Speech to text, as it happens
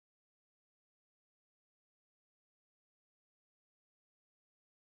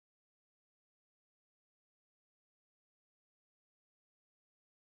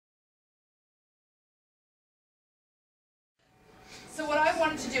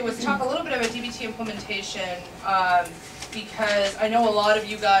wanted to do was talk a little bit about DBT implementation, because I know a lot of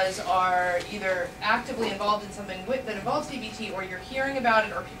you guys are either actively involved in something that involves DBT, or you're hearing about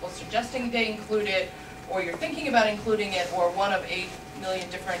it, or people suggesting they include it, or you're thinking about including it, or one of 8 million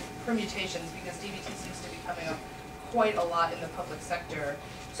different permutations, because DBT seems to be coming up quite a lot in the public sector.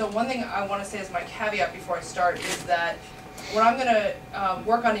 So one thing I want to say as my caveat before I start is that what I'm going to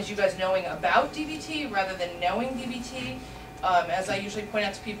work on is you guys knowing about DBT rather than knowing DBT. As I usually point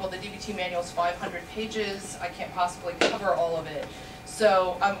out to people, the DBT manual is 500 pages. I can't possibly cover all of it.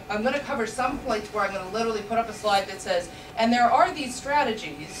 So I'm going to cover some points where I'm going to literally put up a slide that says, and there are these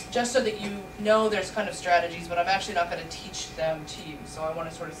strategies, just so that you know there's kind of strategies, but I'm actually not going to teach them to you. So I want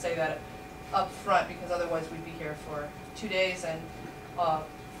to sort of say that up front, because otherwise we'd be here for 2 days and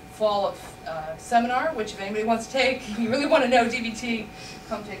fall of seminar, which if anybody wants to take, you really want to know DBT,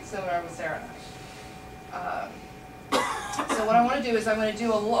 come take the seminar with Sarah and I. So what I want to do is I'm going to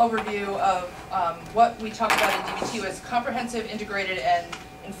do a little overview of what we talk about in DBT as comprehensive, integrated, and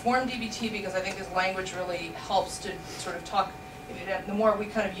informed DBT, because I think this language really helps to sort of talk. The more we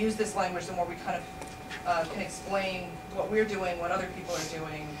kind of use this language, the more we kind of can explain what we're doing, what other people are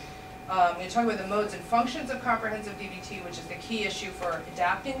doing. I'm going to talk about the modes and functions of comprehensive DBT, which is the key issue for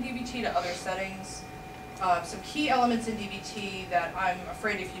adapting DBT to other settings. Some key elements in DBT that I'm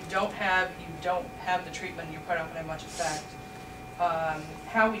afraid if you don't have the treatment, you're probably not going to have much effect.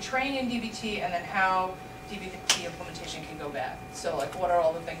 How we train in DBT, and then how DBT implementation can go bad. So like, what are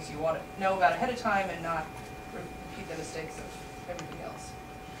all the things you want to know about ahead of time and not repeat the mistakes of everything else.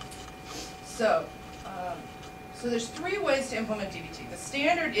 So, so there's 3 ways to implement DBT. The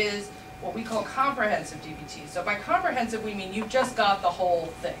standard is what we call comprehensive DBT. So by comprehensive, we mean you've just got the whole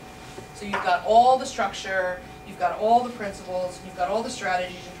thing. So you've got all the structure, you've got all the principles, you've got all the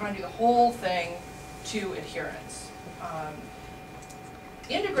strategies, you're trying to do the whole thing to adherence.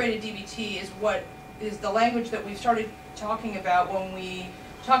 Integrated DBT is the language that we've started talking about when we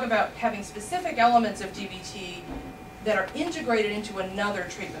talk about having specific elements of DBT that are integrated into another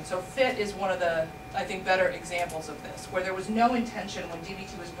treatment. So FIT is one of the, I think, better examples of this, where there was no intention when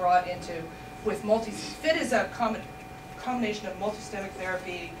DBT was brought into with FIT is a combination of multisystemic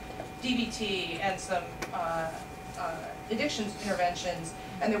therapy, DBT, and some addictions interventions,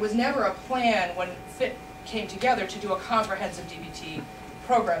 and there was never a plan when FIT came together to do a comprehensive DBT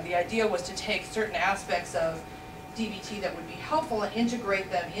program. The idea was to take certain aspects of DBT that would be helpful and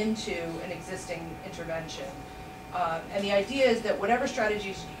integrate them into an existing intervention. And the idea is that whatever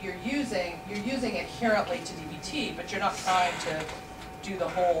strategies you're using adherently to DBT, but you're not trying to do the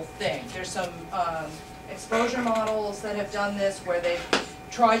whole thing. There's some exposure models that have done this, where they've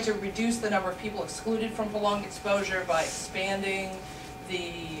tried to reduce the number of people excluded from prolonged exposure by expanding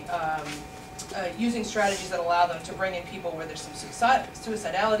the, using strategies that allow them to bring in people where there's some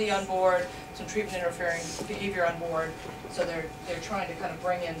suicidality on board, some treatment interfering behavior on board. So they're trying to kind of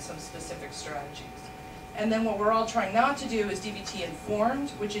bring in some specific strategies. And then what we're all trying not to do is DBT informed,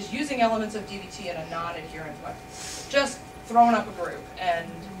 which is using elements of DBT in a non-adherent way. Just throwing up a group and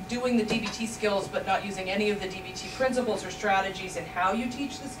doing the DBT skills, but not using any of the DBT principles or strategies in how you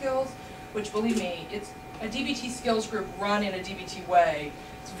teach the skills, which, believe me, it's a DBT skills group run in a DBT way.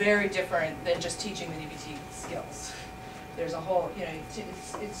 It's very different than just teaching the DBT skills. There's a whole,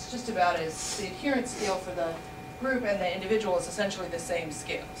 it's just about as the adherence scale for the group and the individual is essentially the same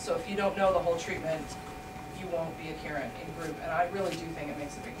scale. So if you don't know the whole treatment, you won't be adherent in group, and I really do think it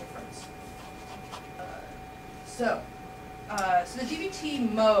makes a big difference. So the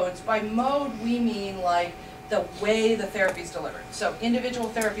DBT modes, by mode we mean like the way the therapy is delivered. So individual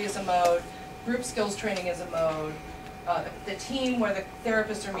therapy is a mode, group skills training is a mode, the team where the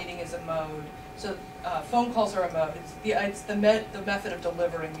therapists are meeting is a mode, so phone calls are a mode. It's the method of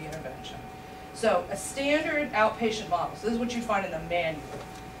delivering the intervention. So a standard outpatient model, so this is what you find in the manual,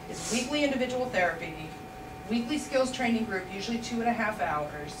 is weekly individual therapy, weekly skills training group, usually 2.5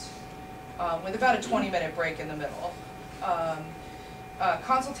 hours, with about a 20-minute break in the middle.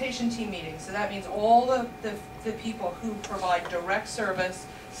 Consultation team meetings, so that means all the people who provide direct service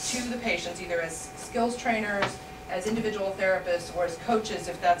to the patients, either as skills trainers, as individual therapists, or as coaches,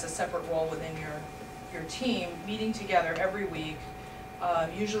 if that's a separate role within your team, meeting together every week,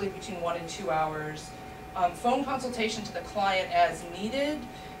 usually between 1 and 2 hours. Phone consultation to the client as needed,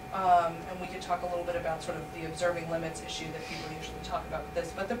 and we could talk a little bit about sort of the observing limits issue that people usually talk about with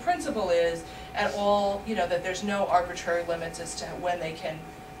this. But the principle is, at all, that there's no arbitrary limits as to when they can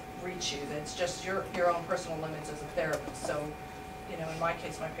reach you. That's just your own personal limits as a therapist. So, in my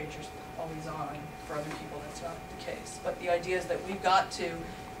case, my pager's always on. For other people, that's not the case. But the idea is that we've got to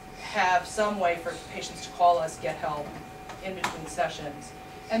have some way for patients to call us, get help, in between sessions.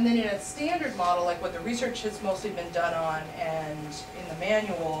 And then in a standard model, like what the research has mostly been done on and in the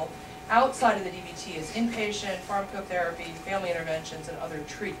manual, outside of the DBT is inpatient, pharmacotherapy, family interventions, and other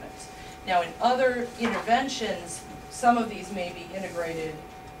treatments. Now in other interventions, some of these may be integrated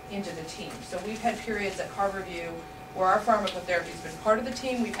into the team. So we've had periods at Harborview where our pharmacotherapy has been part of the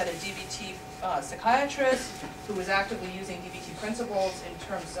team. We've had a DBT psychiatrist who was actively using DBT principles in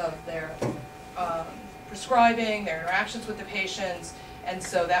terms of their prescribing, their interactions with the patients, and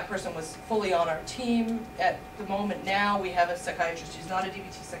so that person was fully on our team. At the moment now, we have a psychiatrist who's not a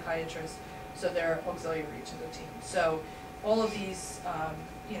DBT psychiatrist, so they're auxiliary to the team. So all of these,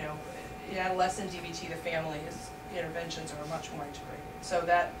 you know, in adolescent DBT, the family's interventions are much more integrated. So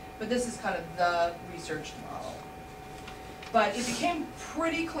that, but this is kind of the research model. But it became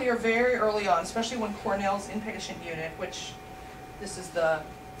pretty clear very early on, especially when Cornell's inpatient unit, which this is the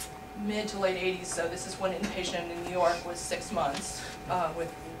mid to late 80s, so this is when inpatient in New York was 6 months,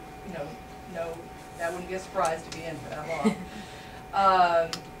 with, you know, no, that wouldn't be a surprise to be in for that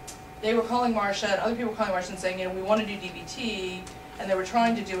long. They were calling Marcia, and other people were calling Marcia and saying, you know, we want to do DBT, and they were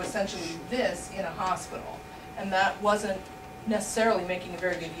trying to do essentially this in a hospital, and that wasn't necessarily making a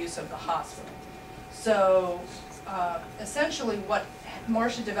very good use of the hospital. So essentially what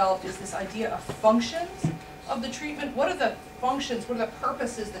Marcia developed is this idea of functions of the treatment. What are the functions, what are the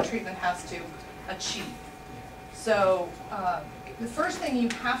purposes the treatment has to achieve? So the first thing you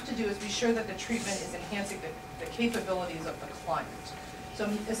have to do is be sure that the treatment is enhancing the capabilities of the client. So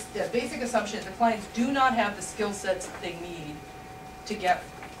the basic assumption is the clients do not have the skill sets that they need to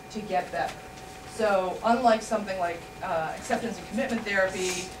get better. So unlike something like acceptance and commitment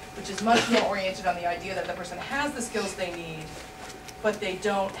therapy, which is much more oriented on the idea that the person has the skills they need, but they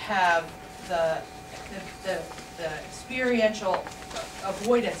don't have the experiential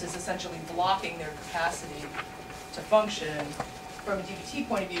avoidance is essentially blocking their capacity to function. From a DBT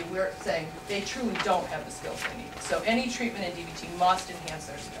point of view, we're saying they truly don't have the skills they need. So any treatment in DBT must enhance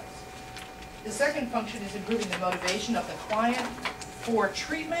their skills. The second function is improving the motivation of the client for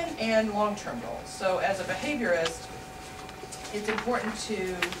treatment and long-term goals. So as a behaviorist, it's important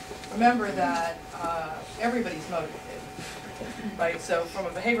to remember that everybody's motivated, right? So from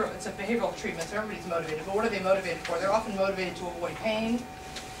it's a behavioral treatment, so everybody's motivated. But what are they motivated for? They're often motivated to avoid pain,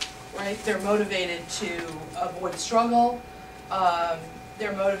 right? They're motivated to avoid struggle.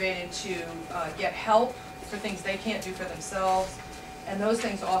 They're motivated to get help for things they can't do for themselves. And those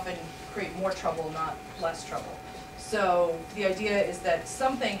things often create more trouble, not less trouble. So the idea is that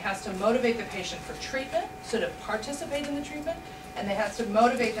something has to motivate the patient for treatment, so to participate in the treatment, and it has to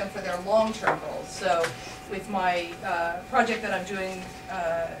motivate them for their long-term goals. So with my project that I'm doing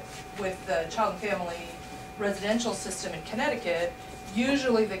with the Child and Family Residential System in Connecticut,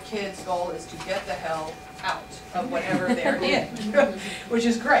 usually the kid's goal is to get the hell out of whatever they're in, which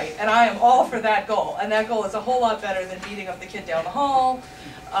is great, and I am all for that goal. And that goal is a whole lot better than beating up the kid down the hall,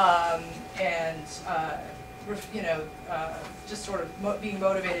 you know, just sort of being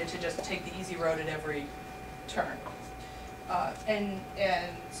motivated to just take the easy road at every turn. And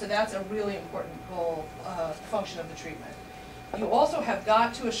so that's a really important goal, function of the treatment. You also have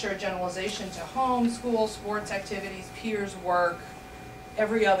got to assure generalization to home, school, sports activities, peers, work,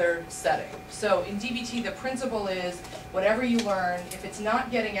 every other setting. So in DBT, the principle is whatever you learn, if it's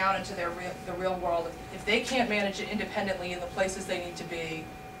not getting out into the real world, if they can't manage it independently in the places they need to be,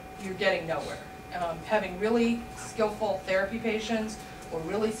 you're getting nowhere. Having really skillful therapy patients or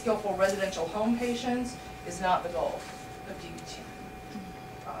really skillful residential home patients is not the goal of DBT.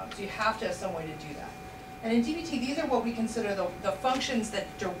 So you have to have some way to do that. And in DBT, these are what we consider the functions that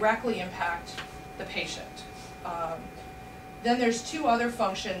directly impact the patient. Then there's two other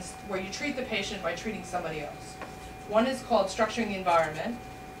functions where you treat the patient by treating somebody else. One is called structuring the environment.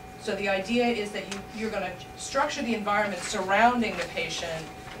 So the idea is that you're going to structure the environment surrounding the patient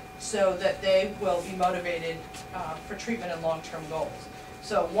so that they will be motivated for treatment and long-term goals.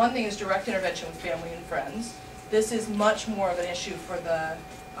 So one thing is direct intervention with family and friends. This is much more of an issue for the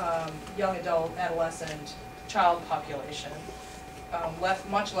young adult, adolescent, child population.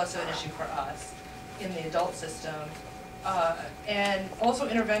 Much less of an issue for us in the adult system. And also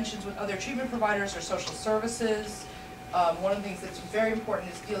interventions with other treatment providers or social services. One of the things that's very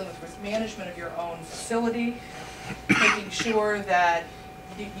important is dealing with risk management of your own facility, making sure that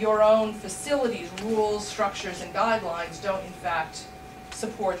your own facility's rules, structures, and guidelines don't in fact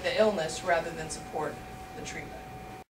support the illness rather than support the treatment.